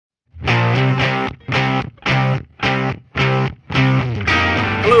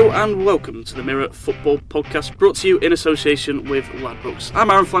Hello and welcome to the Mirror Football Podcast, brought to you in association with Ladbrokes.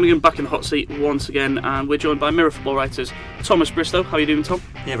 I'm Aaron Flanagan, back in the hot seat once again, and we're joined by Mirror Football writers Thomas Bristow. How are you doing, Tom?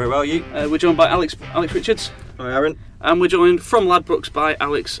 Yeah, very well, you? We're joined by Alex Richards. Hi, Aaron. And we're joined from Ladbrokes by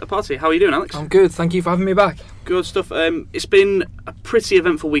Alex Apati. How are you doing, Alex? I'm good, thank you for having me back. Good stuff. It's been a pretty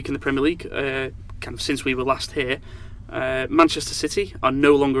eventful week in the Premier League, kind of since we were last here. Manchester City are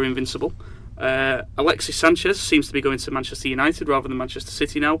no longer invincible. Alexis Sanchez seems to be going to Manchester United rather than Manchester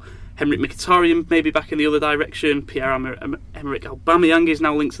City now. Henrik Mkhitaryan may be back in the other direction. Pierre-Emerick Aubameyang is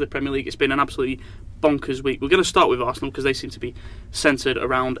now linked to the Premier League. It's been an absolutely bonkers week. We're going to start with Arsenal because they seem to be centred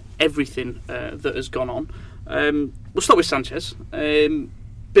around everything that has gone on. We'll start with Sanchez.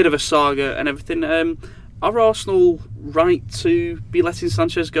 Bit of a saga and everything. Are Arsenal right to be letting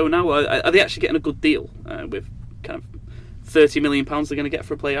Sanchez go now? Are they actually getting a good deal with kind of £30 million they're going to get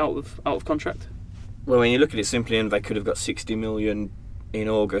for a player out of contract? Well, when you look at it simply, and they could have got 60 million in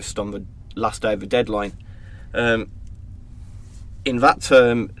August on the last day of the deadline. In that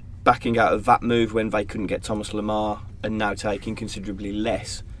term, backing out of that move when they couldn't get Thomas Lemar and now taking considerably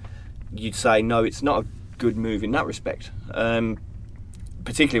less, you'd say no, it's not a good move in that respect.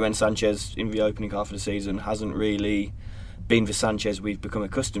 Particularly when Sanchez, in the opening half of the season, hasn't really been the Sanchez we've become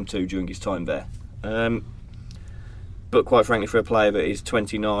accustomed to during his time there. But quite frankly, for a player that is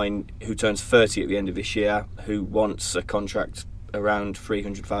 29, who turns 30 at the end of this year, who wants a contract around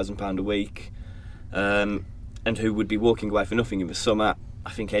 £300,000 a week, and who would be walking away for nothing in the summer,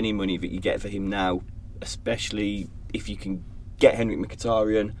 I think any money that you get for him now, especially if you can get Henrik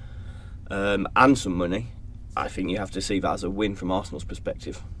Mkhitaryan and some money, I think you have to see that as a win from Arsenal's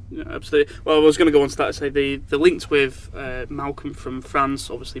perspective. Yeah, absolutely. Well, I was going to go on to that and say the linked with Malcolm from France,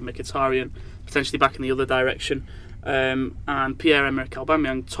 obviously Mkhitaryan, potentially back in the other direction, and Pierre-Emerick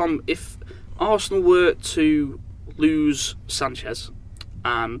Aubameyang. Tom, if Arsenal were to lose Sanchez,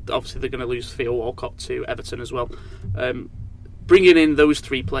 and obviously they're going to lose Theo Walcott to Everton as well, bringing in those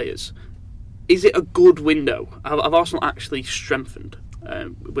three players, is it a good window? Have Arsenal actually strengthened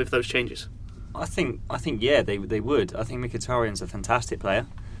with those changes? I think yeah, they would. I think Mkhitaryan's a fantastic player.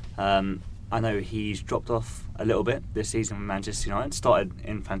 I know he's dropped off a little bit this season with Manchester United, started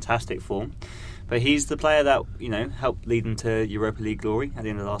in fantastic form, but he's the player that, you know, helped lead them to Europa League glory at the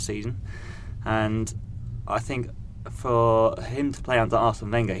end of last season. And I think for him to play under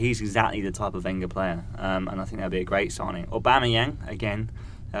Arsene Wenger, he's exactly the type of Wenger player, and I think that'd be a great signing. Aubameyang, again,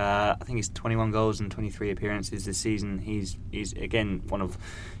 I think he's 21 goals and 23 appearances this season. He's again one of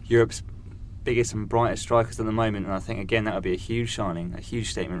Europe's biggest and brightest strikers at the moment, and I think again that would be a huge signing, a huge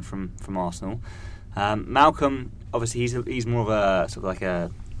statement from Arsenal. Malcolm, obviously he's more of a sort of like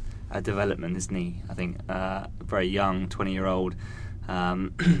a development, isn't he? I think very young, 20-year-old.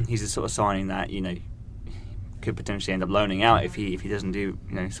 He's a sort of signing that, you know, could potentially end up loaning out if he doesn't do,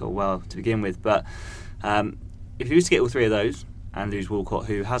 you know, sort of well to begin with. But if he was to get all three of those and lose Walcott,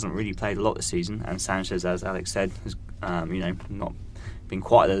 who hasn't really played a lot this season, and Sanchez, as Alex said, has you know, not been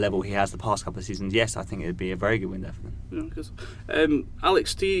quite at the level he has the past couple of seasons, yes, I think it would be a very good window for them.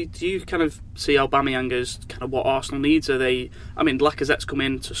 Alex, do you kind of see Aubameyang as kind of what Arsenal needs? Are they? I mean, Lacazette's come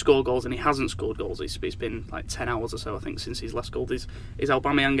in to score goals and he hasn't scored goals. It's been like 10 hours or so, I think, since he's last scored. Is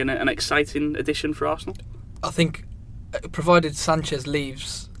Aubameyang an exciting addition for Arsenal? I think, provided Sanchez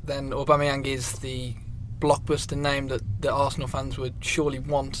leaves, then Aubameyang is the blockbuster name that Arsenal fans would surely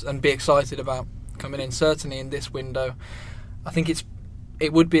want and be excited about coming in. Certainly in this window, I think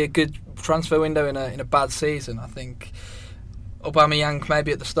it would be a good transfer window in a bad season. I think Aubameyang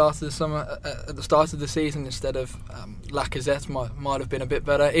maybe at the start of the summer, at the start of the season instead of Lacazette might have been a bit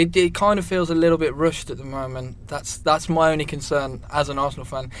better. It kind of feels a little bit rushed at the moment. That's my only concern as an Arsenal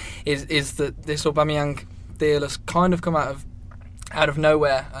fan is that this Aubameyang deal has kind of come out of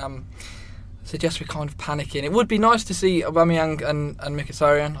nowhere. Suggests we're kind of panicking. It would be nice to see Aubameyang and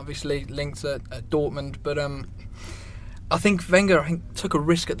Mkhitaryan obviously linked at Dortmund, but I think Wenger took a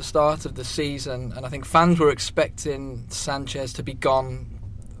risk at the start of the season, and I think fans were expecting Sanchez to be gone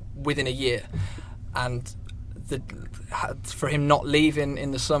within a year, and for him not leaving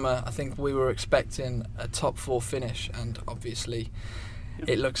in the summer, I think we were expecting a top 4 finish, and obviously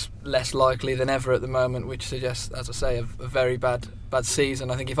it looks less likely than ever at the moment, which suggests, as I say, a very bad season.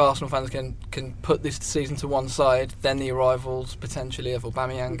 I think if Arsenal fans can put this season to one side, then the arrivals potentially of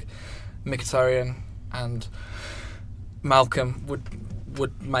Aubameyang, Mkhitaryan and Malcolm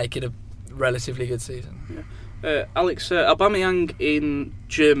would make it a relatively good season. Yeah. Alex, Aubameyang in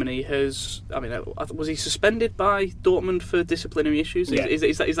Germany was he suspended by Dortmund for disciplinary issues? Yeah.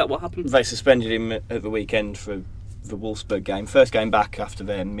 Is that what happened? They suspended him at the weekend for the Wolfsburg game. First game back after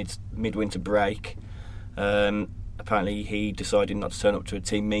their midwinter break. apparently he decided not to turn up to a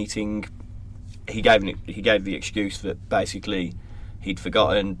team meeting. He gave the excuse that basically he'd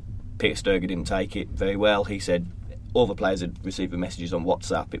forgotten. Peter Sturger didn't take it very well. He said all the players had received the messages on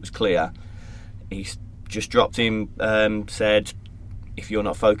WhatsApp. It was clear. He just dropped him, said, if you're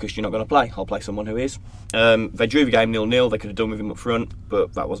not focused, you're not going to play. I'll play someone who is. They drew the game 0-0. They could have done with him up front,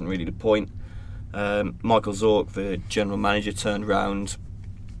 but that wasn't really the point. Michael Zorc, the general manager, turned round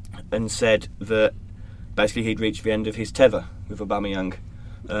and said that basically he'd reached the end of his tether with Aubameyang,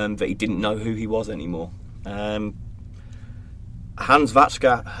 that he didn't know who he was anymore. Hans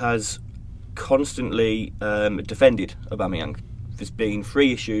Watzke has constantly defended Aubameyang. There's been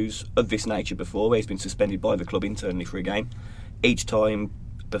 3 issues of this nature before where he's been suspended by the club internally for a game. Each time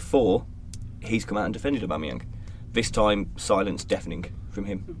before, he's come out and defended Aubameyang. This time, silence deafening from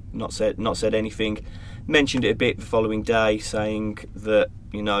him. Not said anything. Mentioned it a bit the following day, saying that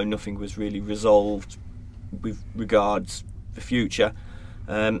nothing was really resolved with regards the future.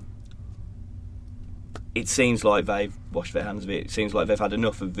 It seems like they've washed their hands of it. It seems like they've had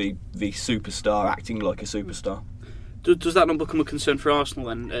enough of the superstar acting like a superstar. Does that not become a concern for Arsenal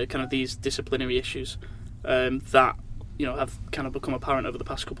then? Kind of these disciplinary issues that have kind of become apparent over the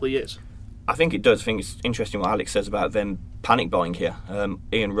past couple of years? I think it does. I think it's interesting what Alex says about them panic buying here.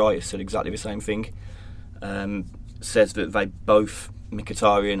 Ian Wright has said exactly the same thing. Says that they both,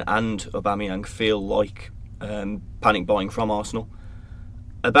 Mkhitaryan and Aubameyang, feel like panic buying from Arsenal.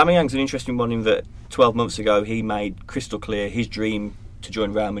 Aubameyang's an interesting one in that 12 months ago he made crystal clear his dream to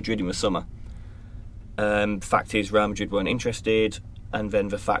join Real Madrid in the summer. The fact is Real Madrid weren't interested, and then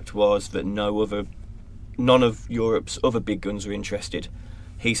the fact was that none of Europe's other big guns were interested.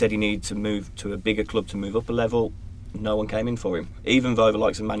 He said he needed to move to a bigger club to move up a level. No one came in for him. Even though the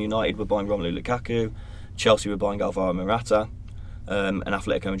likes of Man United were buying Romelu Lukaku, Chelsea were buying Alvaro Morata, and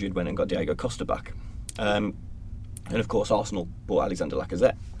Atletico Madrid went and got Diego Costa back. And of course Arsenal bought Alexander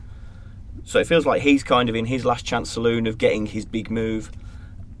Lacazette. So it feels like he's kind of in his last chance saloon of getting his big move,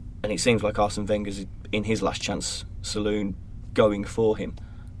 and it seems like Arsene Wenger's in his last chance saloon going for him.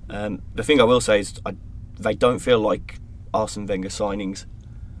 The thing I will say is they don't feel like Arsene Wenger signings.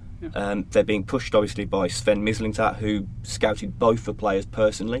 Yeah. They're being pushed obviously by Sven Mislintat, who scouted both the players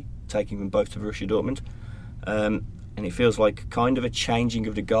personally, taking them both to Borussia Dortmund. And it feels like kind of a changing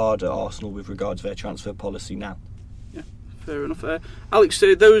of the guard at Arsenal with regards to their transfer policy now. Yeah, fair enough. Alex,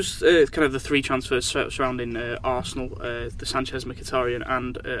 those kind of the 3 transfers surrounding Arsenal, the Sanchez, Mkhitaryan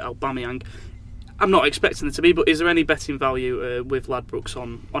and Aubameyang, I'm not expecting it to be, but is there any betting value with Ladbrokes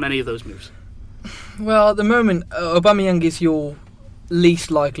on any of those moves? Well, at the moment, Aubameyang is your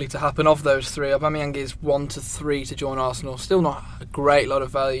least likely to happen of those 3. Aubameyang is 1 to 3 to join Arsenal. Still not a great lot of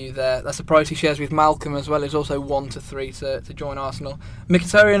value there. That's the price he shares with Malcolm as well. Is also 1 to 3 to join Arsenal.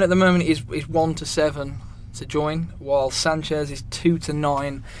 Mkhitaryan at the moment is 1 to 7 to join, while Sanchez is 2 to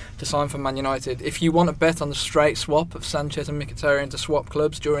 9 to sign for Man United. If you want to bet on the straight swap of Sanchez and Mkhitaryan to swap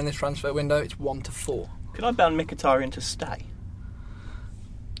clubs during this transfer window, it's 1 to 4. Can I bet on Mkhitaryan to stay?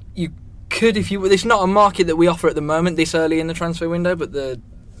 You could if you. It's not a market that we offer at the moment this early in the transfer window, but the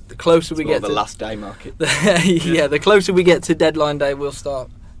closer we get to the last day market. Yeah, the closer we get to deadline day, we'll start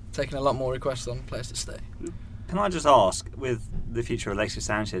taking a lot more requests on players to stay. Can I just ask, with the future of Alexis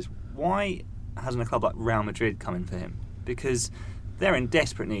Sanchez, why hasn't a club like Real Madrid come in for him? Because they're in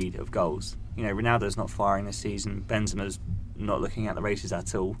desperate need of goals. Ronaldo's not firing this season. Benzema's not looking at the races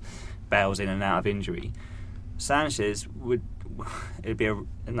at all. Bale's in and out of injury. Sanchez it'd be a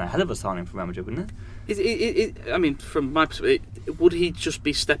hell of a signing for Real Madrid, wouldn't it? I mean, from my perspective, would he just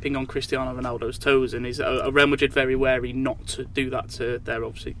be stepping on Cristiano Ronaldo's toes? And is Real Madrid very wary not to do that to their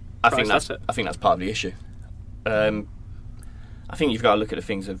obviously prized asset? I think that's part of the issue. I think you've got to look at the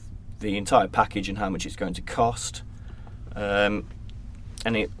things of the entire package and how much it's going to cost.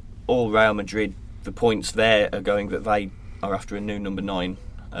 All Real Madrid, the points there are going that they are after a new number 9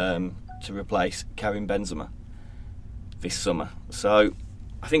 to replace Karim Benzema this summer. So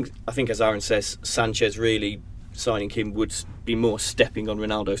I think as Aaron says, Sanchez really signing him would be more stepping on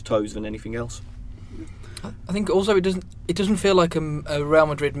Ronaldo's toes than anything else. I think also it doesn't feel like a Real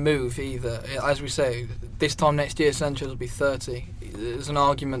Madrid move either. As we say, this time next year Sanchez will be 30. There's an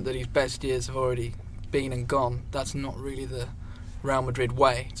argument that his best years have already been and gone. That's not really the Real Madrid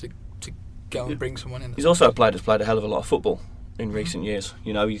way to go and bring someone in. He's also a player that's played a hell of a lot of football in recent years.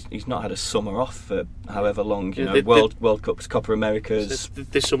 He's not had a summer off for however long. World Cups, Copa Americas.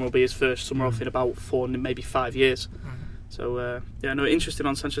 This summer will be his first summer off in about 4, maybe 5 years. So interesting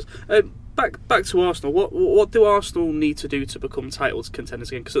on Sanchez. Back to Arsenal. What do Arsenal need to do to become title contenders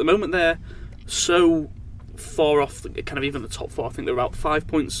again? Because at the moment they're so far off kind of even the top four. I think they're about 5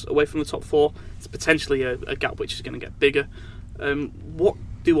 points away from the top four. It's potentially a gap which is going to get bigger. What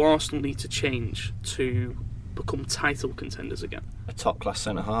do Arsenal need to change to become title contenders again? A top-class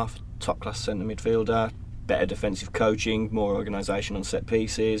centre-half, top-class centre midfielder, better defensive coaching, more organisation on set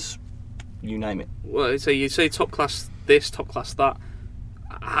pieces, you name it. Well, so you say top-class this, top-class that.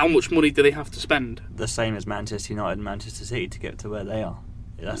 How much money do they have to spend? The same as Manchester United and Manchester City to get to where they are.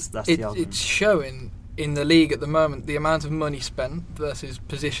 That's the argument. It's showing in the league at the moment the amount of money spent versus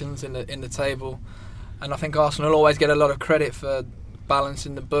positions in the table, and I think Arsenal always get a lot of credit for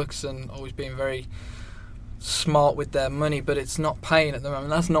balancing the books and always being very smart with their money, but it's not paying at the moment.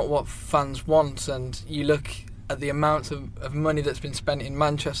 That's not what fans want, and you look at the amount of money that's been spent in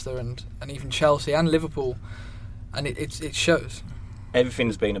Manchester and even Chelsea and Liverpool, and it shows.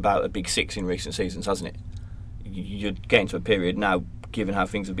 Everything's been about a big six in recent seasons, hasn't it? You're getting to a period now, given how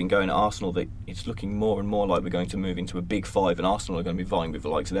things have been going at Arsenal, that it's looking more and more like we're going to move into a big five, and Arsenal are going to be vying with the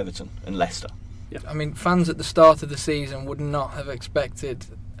likes of Everton and Leicester. Yeah. I mean, fans at the start of the season would not have expected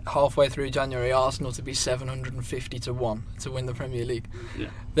halfway through January Arsenal to be 750 to 1 to win the Premier League. Yeah.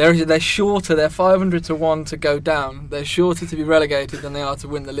 They're shorter, they're 500 to 1 to go down. They're shorter to be relegated than they are to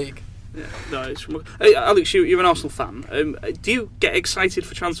win the league. Yeah, no, it's hey, Alex, you're an Arsenal fan. Do you get excited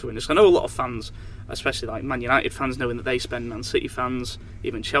for transfer windows? I know a lot of fans, especially like Man United fans, knowing that they spend, Man City fans,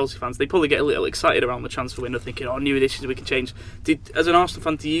 even Chelsea fans, they probably get a little excited around the transfer window, thinking, "Oh, new additions we can change." As an Arsenal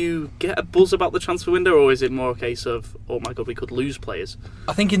fan, do you get a buzz about the transfer window, or is it more a case of, "Oh my God, we could lose players"?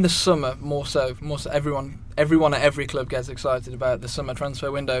 I think in the summer, more so, everyone at every club gets excited about the summer transfer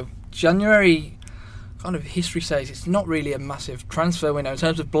window. January, kind of history says it's not really a massive transfer window in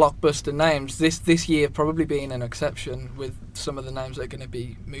terms of blockbuster names. This year probably being an exception with some of the names that are going to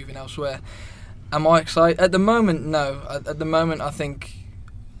be moving elsewhere. Am I excited? At the moment, no. At the moment, I think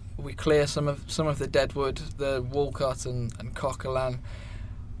we clear some of the deadwood, the Walcott and Coquelin.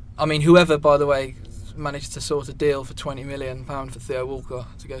 I mean, whoever, by the way, managed to sort a deal for £20 million for Theo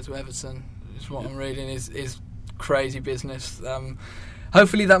Walcott to go to Everton, is what I'm reading, is crazy business.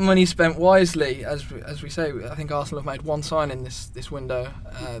 Hopefully that money's spent wisely. As we say, I think Arsenal have made one signing this window.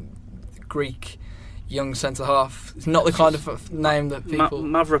 Greek young centre-half. It's not the kind of name that people...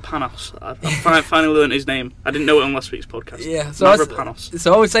 Mavropanos. I finally learned his name. I didn't know it on last week's podcast. Yeah, so Mavropanos.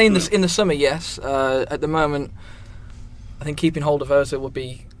 So I would say in the summer, yes. At the moment, I think keeping hold of Ozil would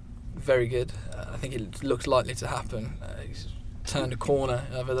be very good. I think it looks likely to happen. He's turned a corner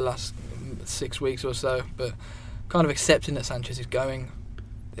over the last 6 weeks or so, but kind of accepting that Sanchez is going.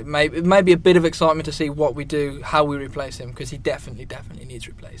 It may be a bit of excitement to see what we do, how we replace him, because he definitely needs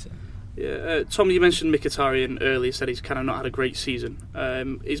replacing. Yeah, Tom, you mentioned Mkhitaryan earlier. Said he's kind of not had a great season.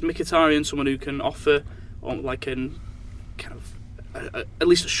 Is Mkhitaryan someone who can offer like an kind of at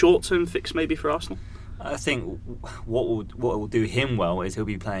least a short-term fix maybe for Arsenal? I think what will do him well is he'll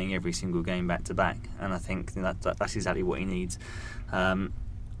be playing every single game back to back, and I think that's exactly what he needs.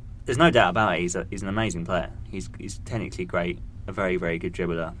 There's no doubt about it. He's an amazing player. He's technically great, a very, very good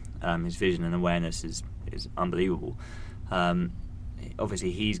dribbler. His vision and awareness is unbelievable. Obviously,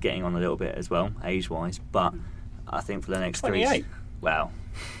 he's getting on a little bit as well, age-wise. But I think for the next 28.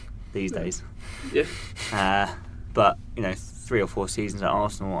 These days. Yeah. But 3 or 4 seasons at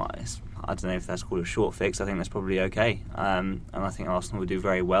Arsenal, I don't know if that's called a short fix. I think that's probably okay. And I think Arsenal would do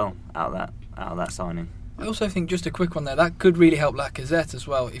very well out of that signing. I also think, just a quick one there, that could really help Lacazette as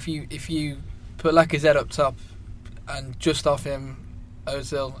well. If you put Lacazette up top and just off him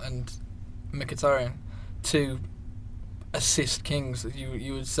Ozil and Mkhitaryan, 2 assist kings,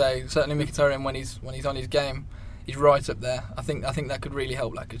 you would say. Certainly Mkhitaryan, when he's on his game, he's right up there. I think that could really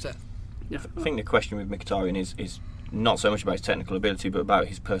help Lacazette. Yeah. I think the question with Mkhitaryan is not so much about his technical ability, but about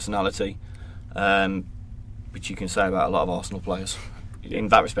his personality, which you can say about a lot of Arsenal players. In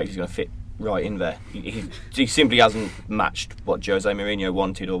that respect, he's going to fit right in there. He simply hasn't matched what Jose Mourinho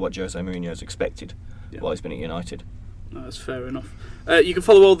wanted or what Jose Mourinho's expected while he's been at United. No, that's fair enough. You can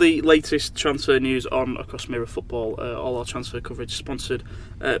follow all the latest transfer news on Across Mirror Football. All our transfer coverage sponsored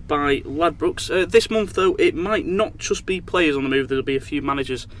by Ladbrokes. This month, though, it might not just be players on the move. There'll be a few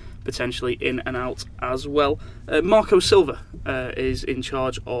managers potentially in and out as well. Marco Silva is in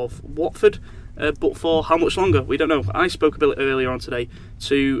charge of Watford, but for how much longer? We don't know. I spoke a bit earlier on today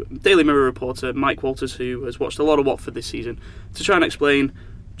to Daily Mirror reporter Mike Walters, who has watched a lot of Watford this season, to try and explain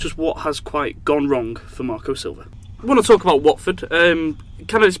just what has quite gone wrong for Marco Silva. I want to talk about Watford.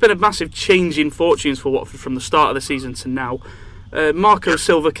 It's been a massive change in fortunes for Watford from the start of the season to now. Marco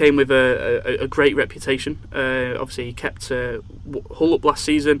Silva came with a great reputation. Obviously, he kept Hull up last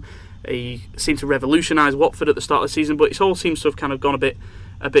season. He seemed to revolutionise Watford at the start of the season, but it all seems to have kind of gone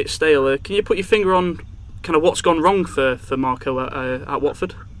a bit stale. Can you put your finger on kind of what's gone wrong for Marco at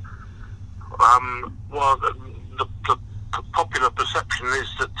Watford? Well, the popular perception is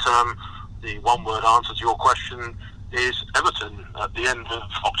that the one-word answer to your question is Everton. At the end of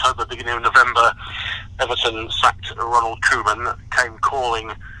October, beginning of November, Everton sacked Ronald Koeman, came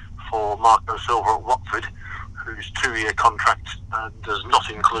calling for Marco Silva at Watford, whose 2-year contract does not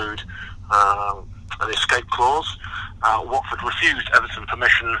include an escape clause. Watford refused Everton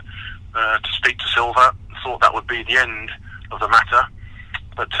permission to speak to Silva, thought that would be the end of the matter,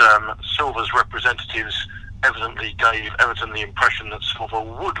 but Silva's representatives evidently gave Everton the impression that Silva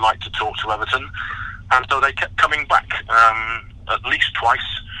would like to talk to Everton, and so they kept coming back at least twice,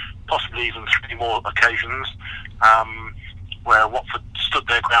 possibly even 3 more occasions, where Watford stood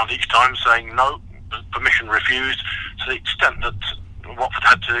their ground each time saying no, permission refused, to the extent that Watford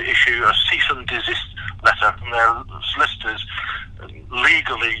had to issue a cease and desist letter from their solicitors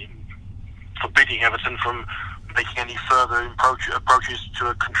legally forbidding Everton from making any further approaches to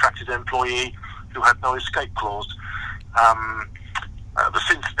a contracted employee who had no escape clause.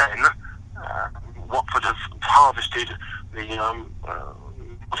 Since then, Watford have harvested the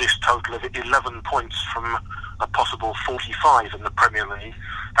modest total of 11 points from a possible 45 in the Premier League.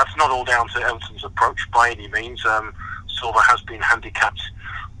 That's not all down to Everton's approach by any means. Silva has been handicapped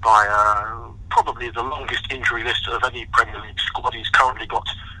by probably the longest injury list of any Premier League squad. He's currently got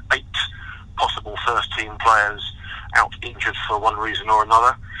 8 possible first-team players out injured for one reason or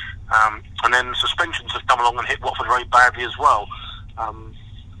another. And then suspensions have come along and hit Watford very badly as well.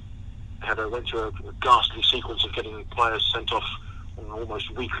 Went through a ghastly sequence of getting players sent off on an almost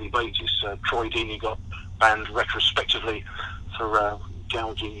weekly basis. Troy Deeney got banned retrospectively for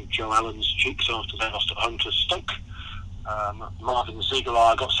gouging Joe Allen's cheeks after they lost at home to Stoke. Marvin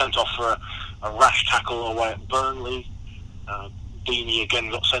Ziegler got sent off for a rash tackle away at Burnley. Deeney again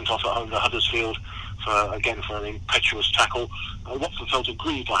got sent off at home to Huddersfield for an impetuous tackle. Watford felt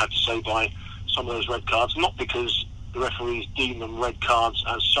aggrieved, I have to say, by some of those red cards, not because the referees deem them red cards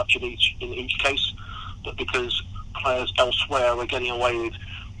as such in each case, but because players elsewhere were getting away with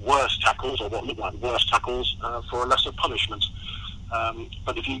worse tackles, or what looked like worse tackles, for a lesser punishment.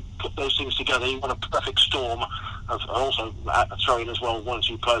 But if you put those things together, you want a perfect storm of also throwing as well 1 or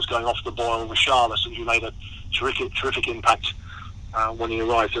 2 players going off the boil. Richarlison, who made a terrific impact when he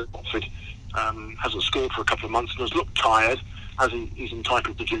arrived at Watford, hasn't scored for a couple of months and has looked tired, as he's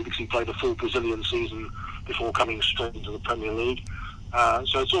entitled to do because he played a full Brazilian season before coming straight into the Premier League.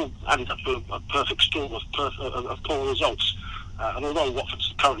 So it's all added up to a perfect storm of poor results. And although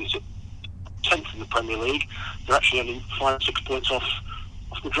Watford's currently 10th in the Premier League, they're actually only 5 or 6 points off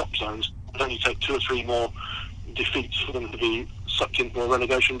the drop zones. It'll only take 2 or 3 more defeats for them to be sucked into a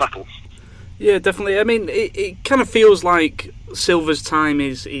relegation battle. Yeah, definitely. I mean, it kind of feels like Silva's time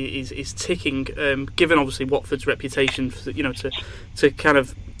is ticking, given obviously Watford's reputation, for, to kind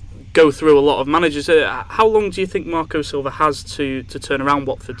of go through a lot of managers. How long do you think Marco Silva has to turn around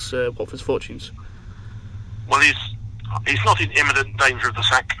Watford's fortunes? Well, he's not in imminent danger of the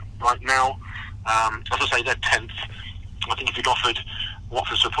sack right now. As I say, they're 10th. I think if you'd offered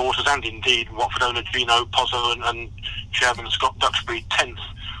Watford supporters and indeed Watford owner Gino Pozzo and chairman Scott Duxbury 10th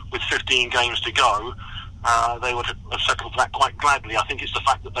with 15 games to go, they would have settled for that quite gladly. I think it's the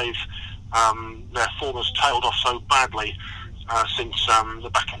fact that they've their form has tailed off so badly since the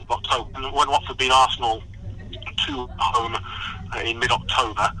back end of October. When Watford beat Arsenal 2 home in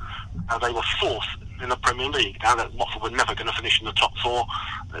mid-October, they were 4th in the Premier League. Now that Watford were never going to finish in the top 4,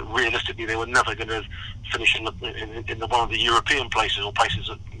 realistically they were never going to finish in one of the European places, or places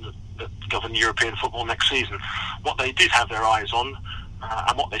that govern European football next season. What they did have their eyes on,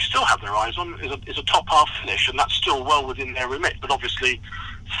 and what they still have their eyes on, is a top half finish, and that's still well within their remit. But obviously,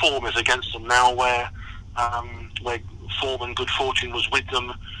 form is against them now, where form and good fortune was with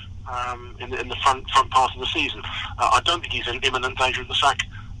them in the front part of the season. I don't think he's in imminent danger of the sack,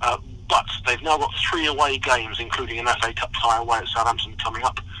 but they've now got 3 away games, including an FA Cup tie away at Southampton coming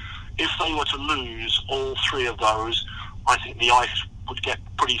up. If they were to lose all 3 of those, I think the ice would get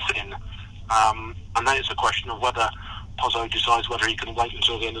pretty thin, and then it's a question of whether Pozzo decides whether he can wait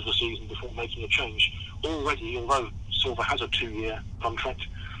until the end of the season before making a change. Already, although Silva has a 2-year contract,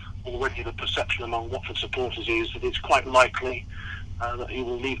 already the perception among Watford supporters is that it's quite likely that he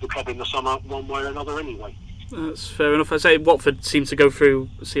will leave the club in the summer one way or another anyway. That's fair enough. I say Watford seem to go through,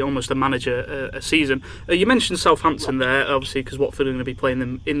 almost a manager a season. You mentioned Southampton there, obviously, because Watford are going to be playing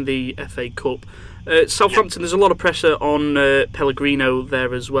them in the FA Cup. Southampton, there's a lot of pressure on Pellegrino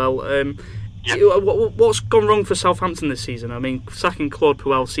there as well. What's gone wrong for Southampton this season? I mean, sacking Claude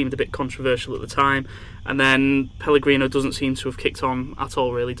Puel seemed a bit controversial at the time, and then Pellegrino doesn't seem to have kicked on at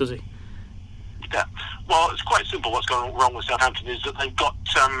all, really, does he? step. Well, it's quite simple. What's going wrong with Southampton is that they've got,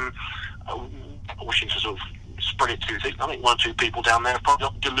 wishing to sort of spread it too thick, I think one or two people down there have probably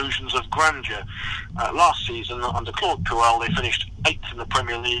got delusions of grandeur. Last season, under Claude Puel, they finished 8th in the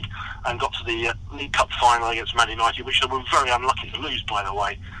Premier League and got to the League Cup final against Man United, which they were very unlucky to lose, by the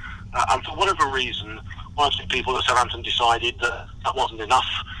way. And for whatever reason, one or two people at Southampton decided that wasn't enough.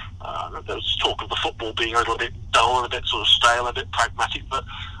 There was talk of the football being a little bit dull and a bit sort of stale, a bit pragmatic, but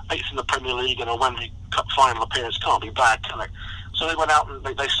 8th in the Premier League and a Wembley Cup final appearance can't be bad, can it? So they went out and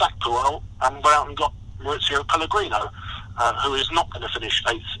they sacked Puel and went out and got Maurizio Pellegrino, who is not going to finish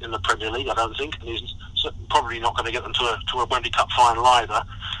 8th in the Premier League, I don't think, and he's probably not going to get them to a Wembley Cup final either.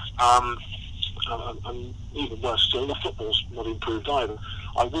 And even worse still, the football's not improved either.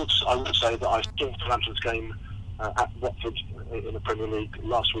 I would say that I saw Southampton's game at Watford in the Premier League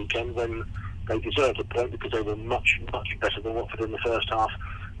last weekend when they deserved a point because they were much, much better than Watford in the first half,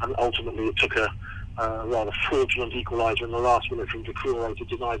 and ultimately it took a rather fraudulent equaliser in the last minute from Doucouré to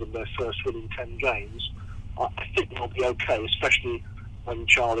deny them their first win in 10 games. I think they'll be okay, especially when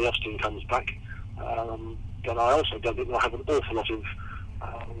Charlie Austin comes back. But I also don't think they'll have an awful lot of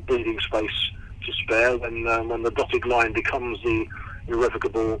breathing space to spare when the dotted line becomes the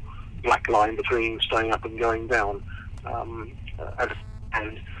irrevocable black line between staying up and going down.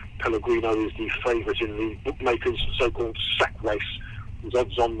 And Pellegrino is the favourite in the bookmakers' so-called sack race. There's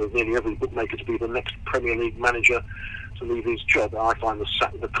odds on with nearly every bookmaker to be the next Premier League manager to leave his job. I find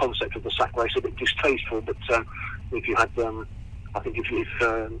the concept of the sack race a bit distasteful, but if you had, I think if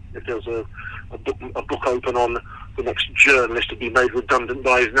there was a book open on the next journalist to be made redundant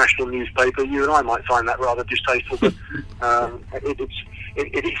by his national newspaper, you and I might find that rather distasteful. But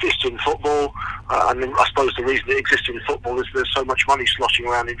it exists in football. I mean, I suppose the reason it exists in football is there's so much money sloshing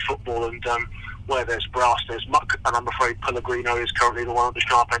around in football, and where there's brass, there's muck, and I'm afraid Pellegrino is currently the one at the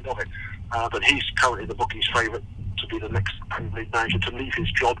sharp end of it. But he's currently the bookie's favourite to be the next Premier League manager to leave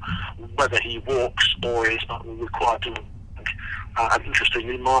his job, whether he walks or is not required to. And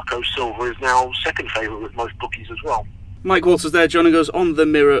interestingly, Marco Silva is now second favourite with most bookies as well. Mike Walters there joining us on the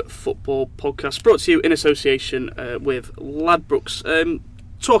Mirror Football Podcast, brought to you in association with Ladbrokes.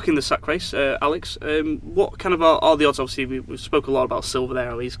 Talking the sack race, Alex, what kind of are the odds? Obviously, we spoke a lot about Silva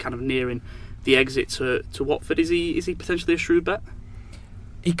there. He's kind of nearing the exit to Watford. Is he potentially a shrewd bet?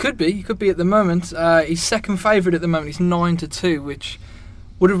 He could be at the moment. He's second favourite at the moment. He's 9-2, which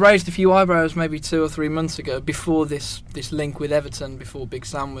would have raised a few eyebrows maybe 2 or 3 months ago, before this link with Everton, before Big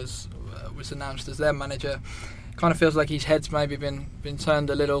Sam was announced as their manager. Kind of feels like his head's maybe been turned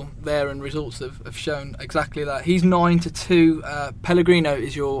a little there, and results have shown exactly that. He's 9-2. Pellegrino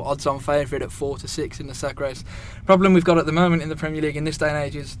is your odds-on favourite at 4-6 in the sack race. Problem we've got at the moment in the Premier League in this day and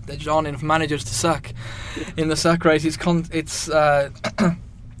age is there aren't enough managers to sack in the sack race. It's crazy. So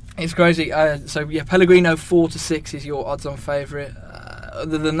yeah, Pellegrino 4-6 is your odds-on favourite.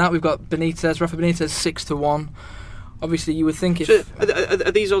 Other than that, we've got Rafa Benitez 6-1. Obviously, you would think if... So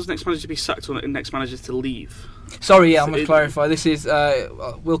are these odds next managers to be sacked or next managers to leave? Sorry, yeah, I must clarify. This is,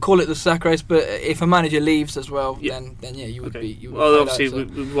 we'll call it the sack race, but if a manager leaves as well, then yeah, you would be... Well, obviously,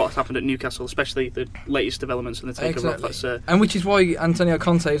 with what's happened at Newcastle, especially the latest developments and the takeover of that's... And which is why Antonio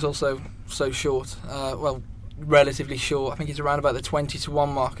Conte is also so short. Relatively short. I think he's around about the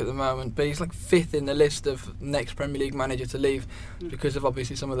 20-1 mark at the moment, but he's like 5th in the list of next Premier League manager to leave because of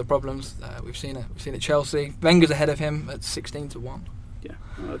obviously some of the problems we've seen at Chelsea. Wenger's ahead of him at 16-1. Yeah.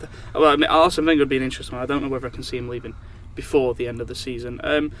 Well, I mean, Arsene Wenger would be an interesting one. I don't know whether I can see him leaving before the end of the season.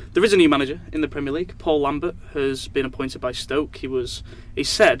 There is a new manager in the Premier League. Paul Lambert has been appointed by Stoke. He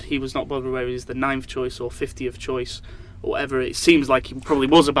said he was not bothered whether he's the 9th choice or 50th choice or whatever. It seems like he probably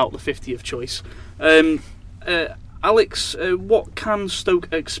was about the 50th choice. Alex, what can Stoke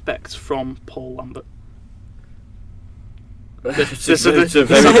expect from Paul Lambert? It's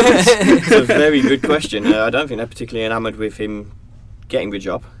a very good question. I don't think they're particularly enamoured with him getting the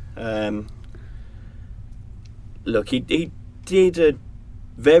job. Look, he did a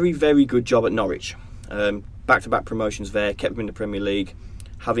very, very good job at Norwich. Back-to-back promotions there, kept them in the Premier League,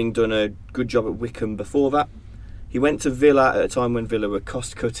 having done a good job at Wycombe before that. He went to Villa at a time when Villa were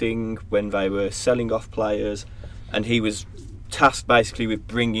cost-cutting, when they were selling off players, and he was tasked basically with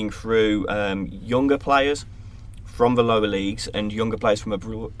bringing through younger players from the lower leagues and younger players from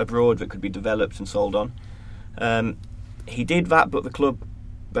abroad that could be developed and sold on. He did that, but the club,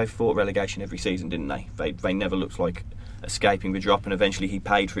 they fought relegation every season, didn't they? They never looked like escaping the drop, and eventually he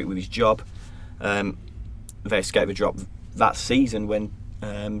paid for it with his job. They escaped the drop that season when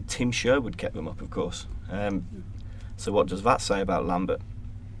Tim Sherwood kept them up, of course. So what does that say about Lambert?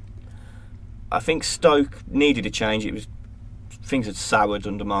 I think Stoke needed a change. It was things had soured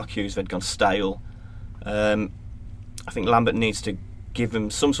under Mark Hughes. They'd gone stale. I think Lambert needs to give them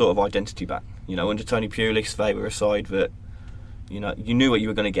some sort of identity back. Under Tony Pulis, they were a side that you knew what you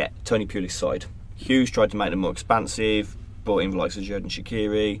were going to get. Tony Pulis' side. Hughes tried to make them more expansive, brought in the likes of Jordan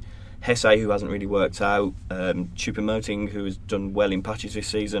Shaqiri, Hesse, who hasn't really worked out, Choupo-Moting, who has done well in patches this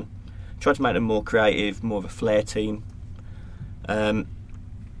season. Tried to make them more creative, more of a flair team. But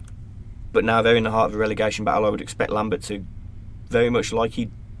now they're in the heart of a relegation battle. I would expect Lambert to, very much like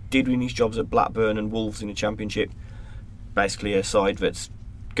he did win his jobs at Blackburn and Wolves in the Championship, basically a side that's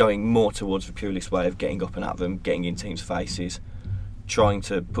going more towards the Pulis way of getting up and at them, getting in teams' faces, trying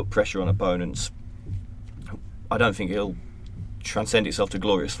to put pressure on opponents. I don't think it'll transcend itself to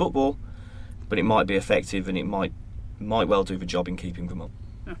glorious football, but it might be effective, and it might well do the job in keeping them up.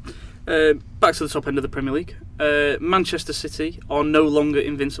 Yeah. Back to the top end of the Premier League. Manchester City are no longer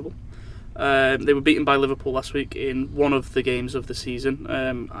invincible. They were beaten by Liverpool last week in one of the games of the season.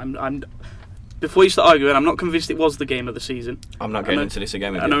 Before you start arguing, I'm not convinced it was the game of the season. I'm not getting into this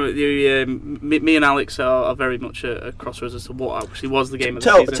again with you. I know me and Alex are very much at crossroads as to what actually was the game of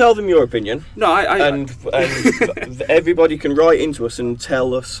the season. Tell them your opinion. No, and everybody can write into us and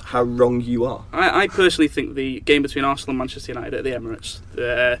tell us how wrong you are. I personally think the game between Arsenal and Manchester United at the Emirates,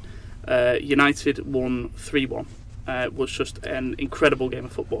 United won 3-1, was just an incredible game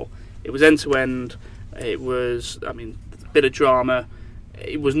of football. It was end to end. It was, a bit of drama.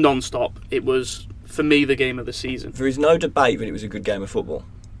 It was non-stop. It was, for me, the game of the season. There is no debate that it was a good game of football,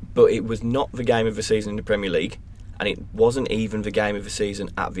 but it was not the game of the season in the Premier League, and it wasn't even the game of the season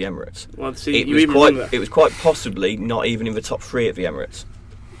at the Emirates. Well, see, it was quite possibly not even in the top 3 at the Emirates.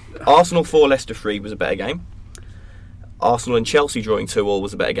 Arsenal 4, Leicester 3 was a better game. Arsenal and Chelsea drawing 2-2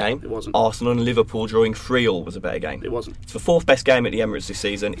 was a better game. It wasn't. Arsenal and Liverpool drawing 3-3 was a better game. It wasn't. It's the 4th best game at the Emirates this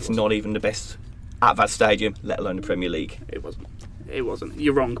season. It's not even the best at that stadium, let alone the Premier League. It wasn't.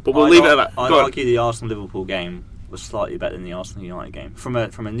 You're wrong, but we'll leave it at that. I'd argue the Arsenal-Liverpool game was slightly better than the Arsenal-United game. From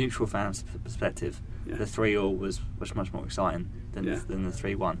a neutral fan's perspective, the 3-3 was much more exciting than the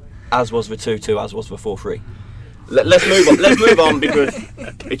 3-1. As was the 2-2, as was the 4-3. Let's move on. Let's move on, because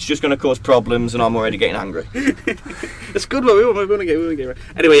it's just going to cause problems, and I'm already getting angry. It's good. We want to get right.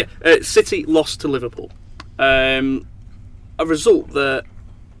 Anyway, City lost to Liverpool. A result that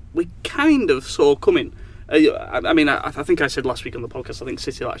we kind of saw coming. I think I said last week on the podcast, I think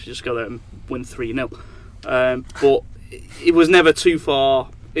City will actually just go there and win 3-0. But it was never too far.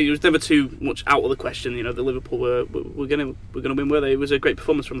 It was never too much out of the question. The Liverpool were going to win, were they? It was a great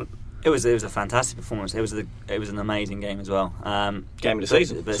performance from them. It was a fantastic performance. It was an amazing game as well. Game of the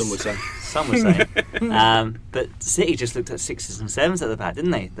season, some would say. Some would say. But City just looked at 6s and 7s at the back,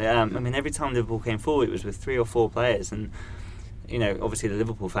 didn't they? Every time Liverpool came forward, it was with 3 or 4 players, and obviously the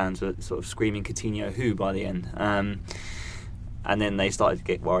Liverpool fans were sort of screaming Coutinho who by the end. And then they started to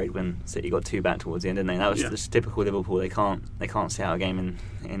get worried when City got 2 back towards the end, didn't they? That was just typical Liverpool. They can't see out a game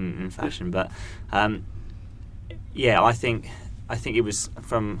in fashion. But I think it was I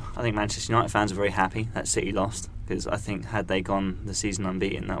think Manchester United fans are very happy that City lost, because I think had they gone the season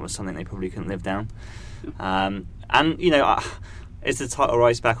unbeaten, that was something they probably couldn't live down. Is the title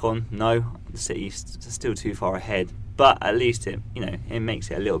race back on? No, the City's still too far ahead. But at least it makes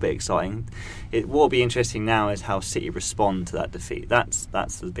it a little bit exciting. What will be interesting now is how City respond to that defeat. That's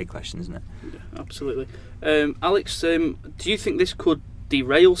the big question, isn't it? Yeah, absolutely. Alex, do you think this could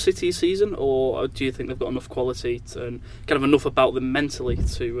derail City's season, or do you think they've got enough quality and kind of enough about them mentally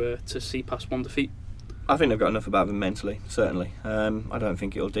to see past one defeat? I think they've got enough about them mentally, certainly. I don't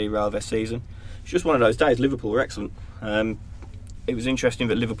think it'll derail their season. It's just one of those days. Liverpool were excellent. It was interesting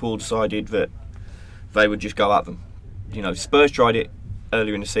that Liverpool decided that they would just go at them. Spurs tried it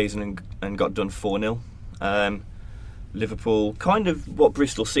earlier in the season and got done 4-0. Liverpool, kind of what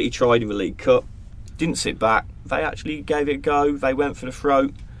Bristol City tried in the League Cup, didn't sit back. They actually gave it a go. They went for the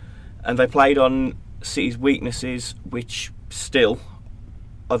throat, and they played on City's weaknesses, which still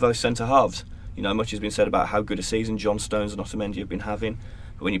are those centre halves. Much has been said about how good a season John Stones and Otamendi have been having,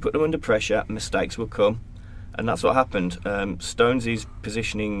 but when you put them under pressure, mistakes will come, and that's what happened. Stones'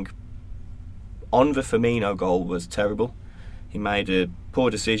 positioning on the Firmino goal was terrible. He made a poor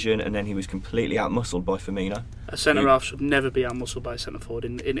decision, and then he was completely outmuscled by Firmino. A centre-half should never be outmuscled by a centre-forward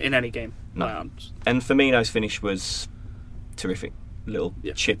in any game. No. And Firmino's finish was terrific. Little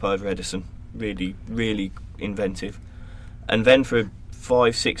chip over Ederson. Really, really inventive. And then for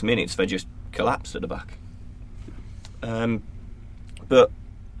 5-6 minutes, they just collapsed at the back. But,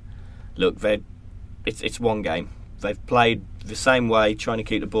 look, it's one game. They've played the same way, trying to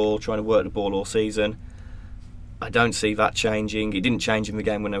keep the ball, trying to work the ball all season. I don't see that changing. It didn't change in the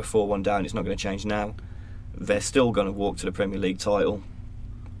game when they were 4-1 down. It's not going to change now. they're still going to walk to the Premier League title.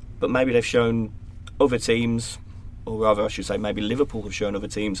 But maybe they've shown other teams, or rather I should say maybe Liverpool have shown other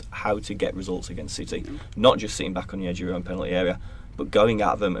teams how to get results against City. Not just sitting back on the edge of your own penalty area, but going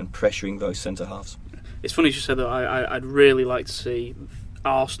at them and pressuring those centre-halves. It's funny you said that. I'd really like to see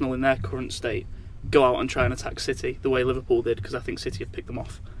Arsenal in their current state go out and try and attack City the way Liverpool did, because I think City have picked them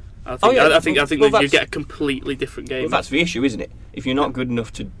off. I think you get a completely different game. Well, that's the issue, isn't it? If you're not good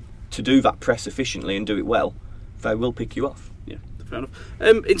enough to do that press efficiently and do it well, they will pick you off. Yeah, fair enough.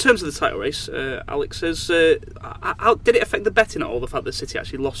 In terms of the title race, Alex says, how did it affect the betting at all, the fact that City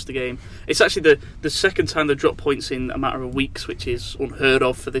actually lost the game? It's actually the second time they've dropped points in a matter of weeks, which is unheard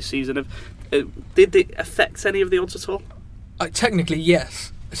of for this season. Did it affect any of the odds at all? Technically,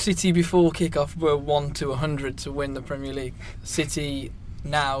 yes. City before kick-off were 1 to 100 to win the Premier League. City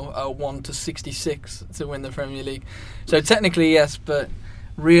now are 1 to 66 to win the Premier League. So technically, yes, but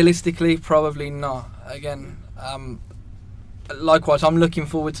realistically, probably not. Again, likewise, I'm looking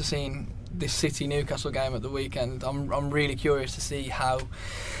forward to seeing this City-Newcastle game at the weekend. I'm really curious to see how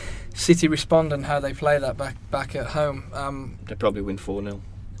City respond and how they play that back at home. They probably win 4-0.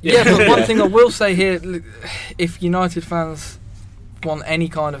 Yeah, but one thing I will say here, if United fans want any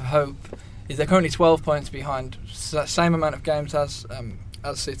kind of hope, is they're currently 12 points behind, same amount of games as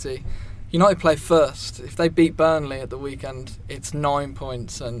City. United play first. If they beat Burnley at the weekend, it's 9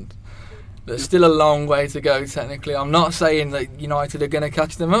 points, and there's still a long way to go technically. I'm not saying that United are going to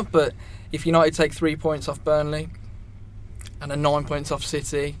catch them up, but if United take 3 points off Burnley and 9 points off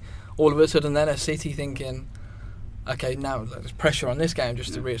City, all of a sudden then a City thinking, okay, now there's pressure on this game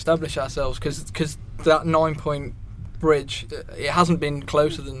just to re-establish ourselves, because that 9 point bridge, it hasn't been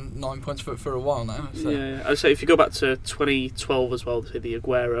closer than 9 points for a while now. So. Yeah, I'd say if you go back to 2012 as well, to the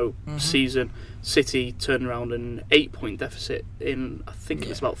Aguero season, City turned around an 8 point deficit in, I think it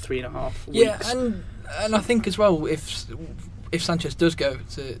was about 3.5 weeks. Yeah, and I think as well, if Sanchez does go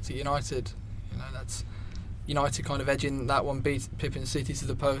to United, that's United kind of edging that one, pipping City to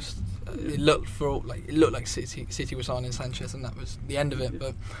the post. It looked like City was signing Sanchez, and that was the end of it.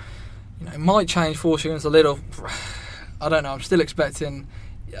 But it might change fortunes a little. I don't know. I'm still expecting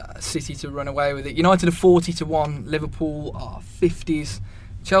City to run away with it. United are 40-1, Liverpool are 50s,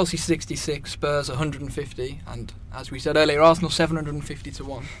 Chelsea 66, Spurs 150, and as we said earlier, Arsenal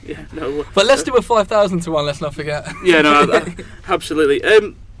 750-1. Yeah, no. But let's do a 5,000-1. Let's not forget. Yeah, no,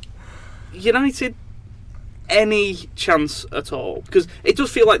 absolutely. United. Any chance at all? Because it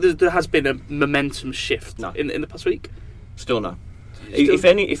does feel like there has been a momentum shift in the past week. Still no. If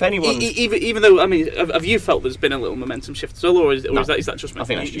anyone, even though, I mean, have you felt there's been a little momentum shift as well, or is that just me? I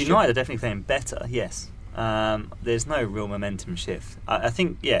think that's just United are definitely playing better. Yes, there's no real momentum shift. I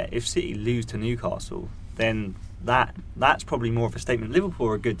think if City lose to Newcastle, then that's probably more of a statement. Liverpool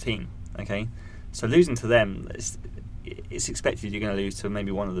are a good team. Okay, so losing to them, it's expected you're going to lose to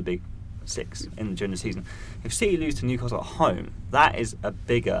maybe one of the big six during the season. If City lose to Newcastle at home, that is a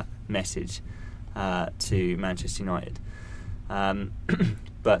bigger message to Manchester United.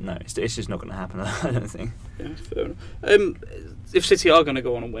 But no, it's just not going to happen. I don't think. Yeah, fair enough. If City are going to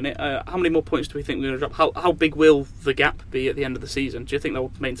go on and win it, how many more points do we think we're going to drop? How big will the gap be at the end of the season? Do you think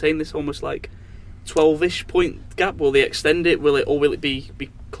they'll maintain this almost like 12-ish point gap? Will they extend it? Will it be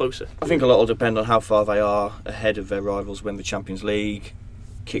closer? I think a lot will depend on how far they are ahead of their rivals when the Champions League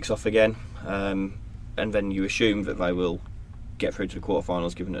kicks off again, and then you assume that they will get through to the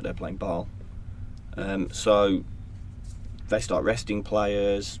quarterfinals, given that they're playing Basel. So they start resting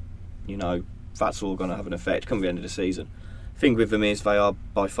players. That's all going to have an effect come the end of the season. The thing with them is they are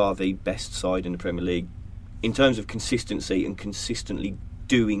by far the best side in the Premier League in terms of consistency and consistently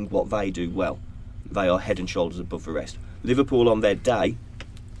doing what they do well. They are head and shoulders above the rest. Liverpool on their day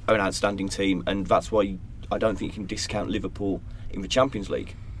are an outstanding team, and that's why I don't think you can discount Liverpool in the Champions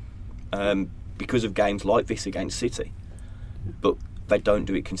League because of games like this against City. But they don't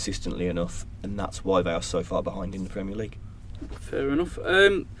do it consistently enough, and that's why they are so far behind in the Premier League. Fair enough.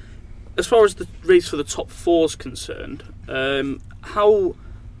 As far as the race for the top four is concerned, it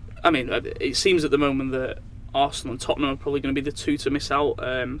seems at the moment that Arsenal and Tottenham are probably going to be the two to miss out.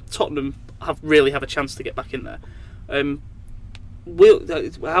 Tottenham have a chance to get back in there.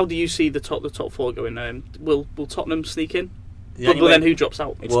 How do you see the top four going? Will Tottenham sneak in? But then who drops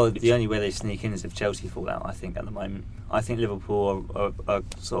out? The only way they sneak in is if Chelsea fall out, I think, at the moment. I think Liverpool are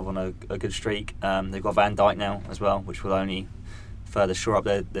sort of on a good streak. They've got Van Dijk now as well, which will only further shore up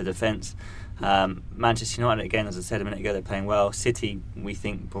their defence. Manchester United, again, as I said a minute ago, they're playing well. City, we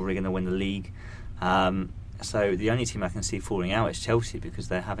think, probably going to win the league. So the only team I can see falling out is Chelsea, because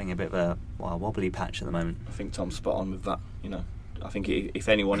they're having a bit of a wobbly patch at the moment. I think Tom's spot on with that. I think if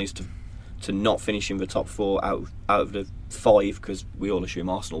anyone is to not finish in the top 4 out of the 5, because we all assume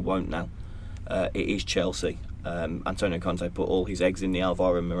Arsenal won't now, it is Chelsea. Antonio Conte put all his eggs in the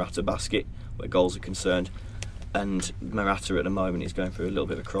Alvaro Morata basket where goals are concerned, and Morata at the moment is going through a little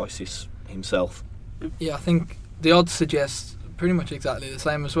bit of a crisis himself. Yeah, I think the odds suggest pretty much exactly the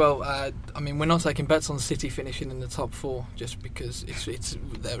same as well. I mean, we're not taking bets on City finishing in the top 4 just because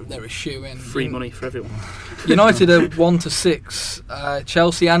they're a shoe-in. Free money for everyone. United are 1-6.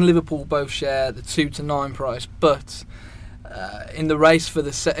 Chelsea and Liverpool both share the 2-9 price, but in the race for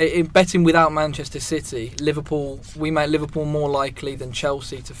in betting without Manchester City, we make Liverpool more likely than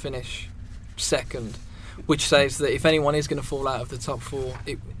Chelsea to finish second, which says that if anyone is going to fall out of the top 4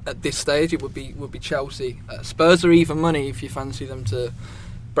 at this stage, it would be Chelsea. Spurs are even money if you fancy them to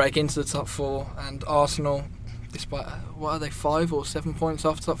break into the top 4, and Arsenal, despite what are they, 5 or 7 points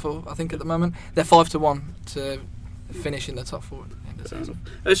off top 4? I think at the moment they're 5-1 to finish in the top 4.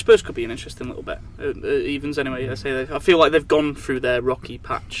 Spurs could be an interesting little bet. Evens anyway. I feel like they've gone through their rocky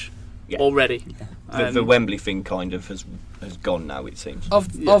patch already. Yeah. The Wembley thing kind of has gone now, it seems.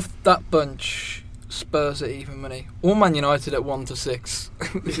 Of that bunch, Spurs at even money, or Man United at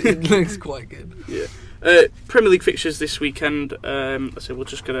 1-6. It looks quite good. Yeah. Premier League fixtures this weekend. We're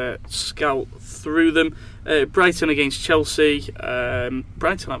just going to scout through them. Brighton against Chelsea.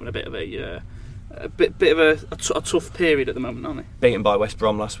 Brighton having a bit of a tough period at the moment, aren't they? Beaten by West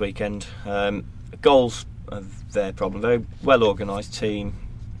Brom last weekend. Goals are their problem. Very well organised team.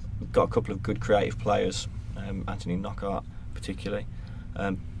 Got a couple of good creative players. Anthony Knockaert particularly.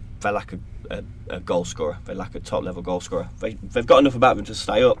 They lack a goal scorer. They lack a top level goal scorer. They've got enough about them to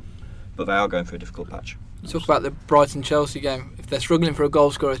stay up, but they are going through a difficult patch. You talk about the Brighton-Chelsea game. If they're struggling for a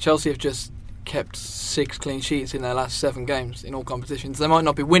goal scorer, Chelsea have just kept 6 clean sheets in their last 7 games in all competitions. They might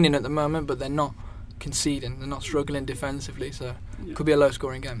not be winning at the moment, but they're not conceding. They're not struggling defensively, so it could be a low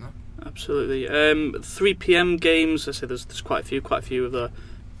scoring game though. Absolutely. 3 p.m. games. I say there's quite a few of the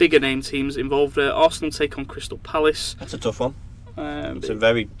bigger name teams involved. Arsenal take on Crystal Palace. That's a tough one. It's a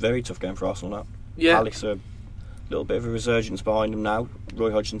very, very tough game for Arsenal now. Yeah. Palace are a little bit of a resurgence behind them now.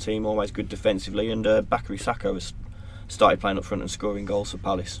 Roy Hodgson's team always good defensively, and Bakary Sako has started playing up front and scoring goals for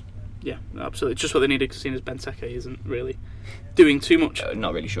Palace. Yeah, absolutely. Just what they needed, seeing as Benteke isn't really doing too much.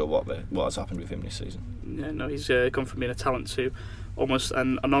 Not really sure what has happened with him this season. Yeah, no, he's gone from being a talent to almost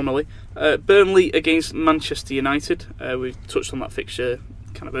an anomaly. Burnley against Manchester United. We touched on that fixture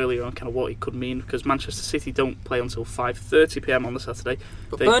kind of earlier on, kind of what it could mean, because Manchester City don't play until 5:30 p.m. on the Saturday.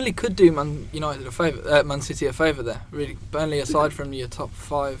 But Burnley could do Man City a favour there. Really, Burnley, aside from your top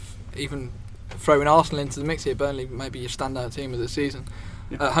 5, even throwing Arsenal into the mix here, Burnley may be your standout team of the season.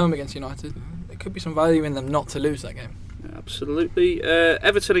 At home against United, there could be some value in them not to lose that game. Absolutely.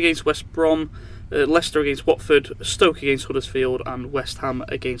 Everton against West Brom, Leicester against Watford, Stoke against Huddersfield, and West Ham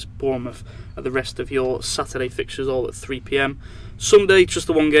against Bournemouth are the rest of your Saturday fixtures, all at 3 p.m. Sunday, just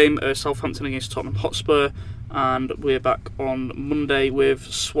the one game, Southampton against Tottenham Hotspur, and we're back on Monday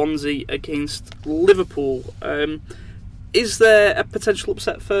with Swansea against Liverpool. Is there a potential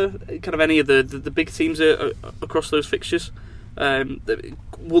upset for kind of any of the big teams across those fixtures?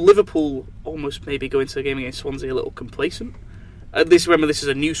 Will Liverpool almost maybe go into the game against Swansea a little complacent? Remember, this is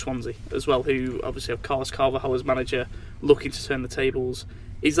a new Swansea as well, who obviously have Carlos Carvalhal as manager, looking to turn the tables.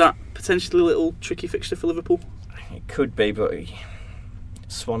 Is that potentially a little tricky fixture for Liverpool? It could be, but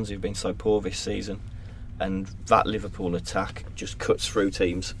Swansea have been so poor this season, and that Liverpool attack just cuts through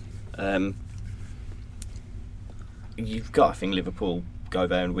teams. You've got to think Liverpool go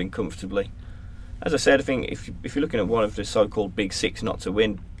there and win comfortably. As I said, I think if you're looking at one of the so-called big 6 not to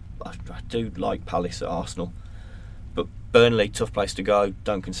win, I do like Palace at Arsenal. But Burnley, tough place to go,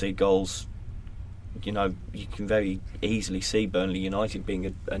 don't concede goals. You know, you can very easily see Burnley United being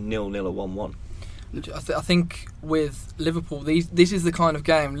a 0-0 or 1-1. I think with Liverpool, this is the kind of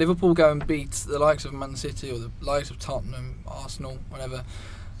game. Liverpool go and beat the likes of Man City or the likes of Tottenham, Arsenal, whatever.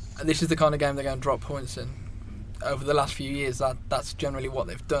 This is the kind of game they're going to drop points in. Over the last few years, that's generally what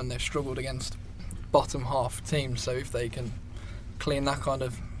they've done. They've struggled against bottom half teams, so if they can clean that part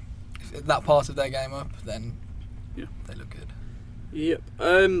of their game up, then they look good. Yep.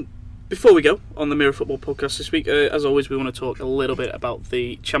 Before we go on the Mirror Football podcast this week, as always, we want to talk a little bit about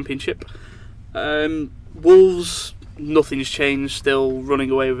the Championship. Wolves, nothing's changed, still running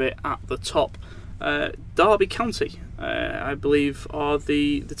away with it at the top. Derby County, I believe, are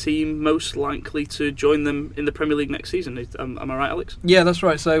the team most likely to join them in the Premier League next season. Am I right, Alex? Yeah, that's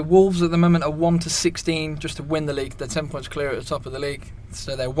right. So Wolves at the moment are 1-16 just to win the league. They're 10 points clear at the top of the league.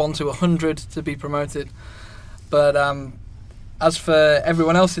 So they're 1-100 to be promoted. But as for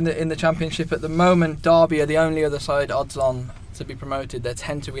everyone else in the Championship at the moment, Derby are the only other side odds on to be promoted. They're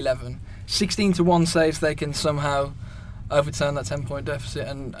 10 to 11. 16 to 1 says they can somehow overturn that 10-point deficit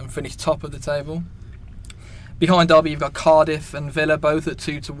and finish top of the table. Behind Derby, you've got Cardiff and Villa, both at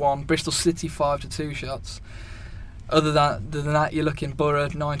 2 to 1. Bristol City 5 to 2 shots. Other than that, you're looking Borough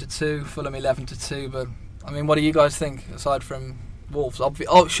 9 to 2, Fulham 11 to 2. But I mean, what do you guys think aside from Wolves?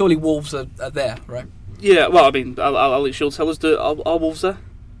 Surely Wolves are there, right? Yeah. Well, I mean, I'll let Sean tell us. Are Wolves there?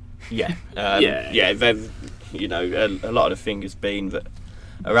 Yeah. Yeah. They've, a lot of the thing has been that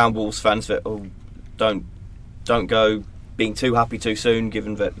around Wolves fans that don't go being too happy too soon,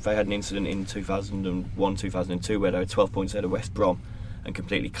 given that they had an incident in 2001, 2002 where they were 12 points ahead of West Brom and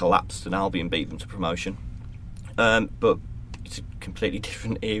completely collapsed and Albion beat them to promotion. But it's a completely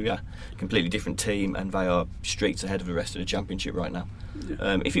different area, completely different team, and they are streets ahead of the rest of the Championship right now.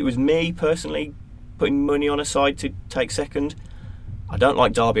 Yeah. If it was me personally putting money on a side to take second, I don't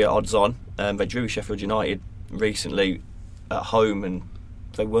like Derby at odds on. They drew Sheffield United recently at home and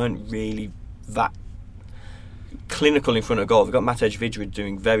they weren't really that clinical in front of goal. They've got Matej Vidra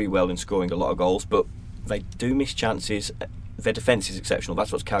doing very well and scoring a lot of goals, but they do miss chances. Their defence is exceptional.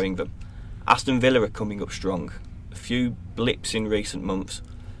 That's what's carrying them. Aston Villa are coming up strong. A few blips in recent months,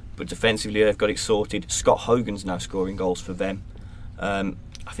 but defensively they've got it sorted. Scott Hogan's now scoring goals for them. I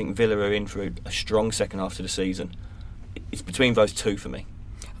think Villa are in for a strong second half to the season. It's between those two for me.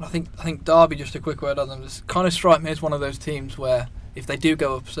 And I think Derby, just a quick word on them, just kind of strike me as one of those teams where if they do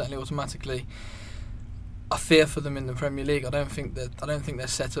go up, certainly automatically, I fear for them in the Premier League. I don't think they're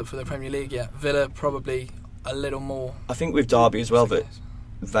set up for the Premier League yet. Villa probably a little more. I think with Derby as well that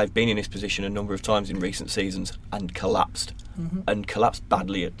they've been in this position a number of times in recent seasons and collapsed, and collapsed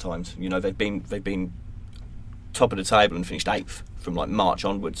badly at times. They've been top of the table and finished 8th from like March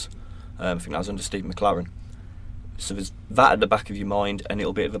onwards. I think that was under Steve McLaren. So there's that at the back of your mind, and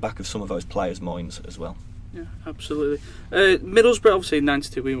it'll be at the back of some of those players' minds as well. Yeah, absolutely. Middlesbrough, obviously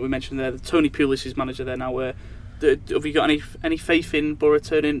 92. We mentioned there. Tony Pulis is manager there now. Have you got any faith in Borough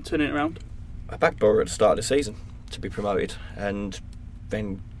turning it around? I backed Borough at the start of the season to be promoted, and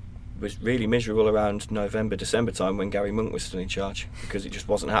then was really miserable around November, December time when Gary Monk was still in charge because it just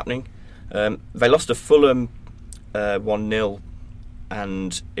wasn't happening. They lost to Fulham 1-0,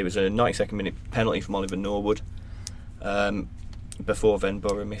 and it was a 92nd minute penalty from Oliver Norwood. Before then,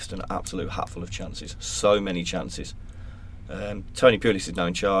 Borough missed an absolute hatful of chances. So many chances. Tony Pulis is now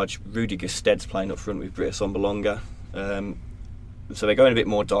in charge. Rudy Gested's playing up front with Britta Sombolonga. So they're going a bit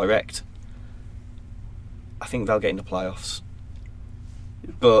more direct. I think they'll get into playoffs.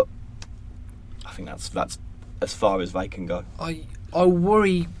 But I think that's as far as they can go. I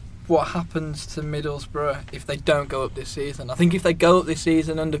worry what happens to Middlesbrough if they don't go up this season. I think if they go up this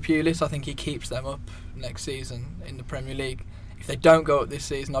season under Pulis, I think he keeps them up next season in the Premier League. If they don't go up this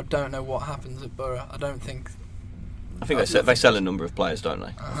season, I don't know what happens at Borough. I think they sell a number of players, don't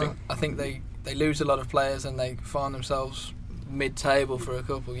they? I think they lose a lot of players and they find themselves mid-table for a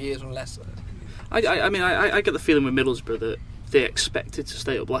couple of years unless. I mean, I get the feeling with Middlesbrough that they expected to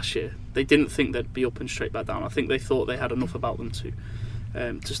stay up last year. They didn't think they'd be up and straight back down. I think they thought they had enough about them to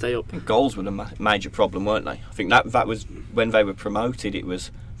stay up. I think goals were the major problem, weren't they? I think that was when they were promoted. It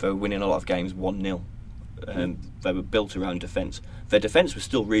was they were winning a lot of games 1-0. They were built around defence. Their defence was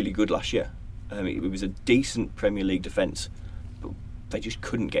still really good last year. It was a decent Premier League defence, but they just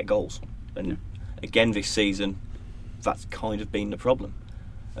couldn't get goals. And again this season, that's kind of been the problem.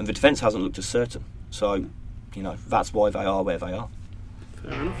 And the defence hasn't looked as certain. So, that's why they are where they are.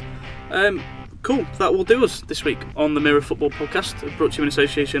 Fair enough. Cool. That will do us this week on the Mirror Football Podcast, brought to you in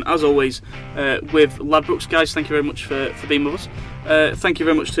association, as always, with Ladbrokes. Guys, thank you very much for being with us. Thank you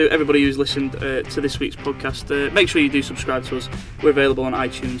very much to everybody who's listened to this week's podcast. Make sure you do subscribe to us. We're available on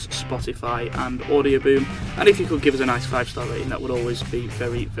iTunes, Spotify and Audio Boom. And if you could give us a nice 5-star rating, that would always be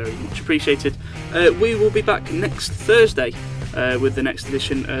very, very much appreciated. We will be back next Thursday with the next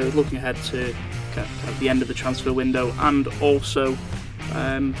edition, looking ahead to kind of the end of the transfer window and also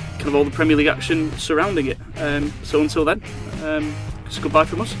kind of all the Premier League action surrounding it. So until then, it's goodbye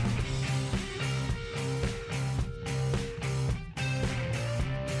from us.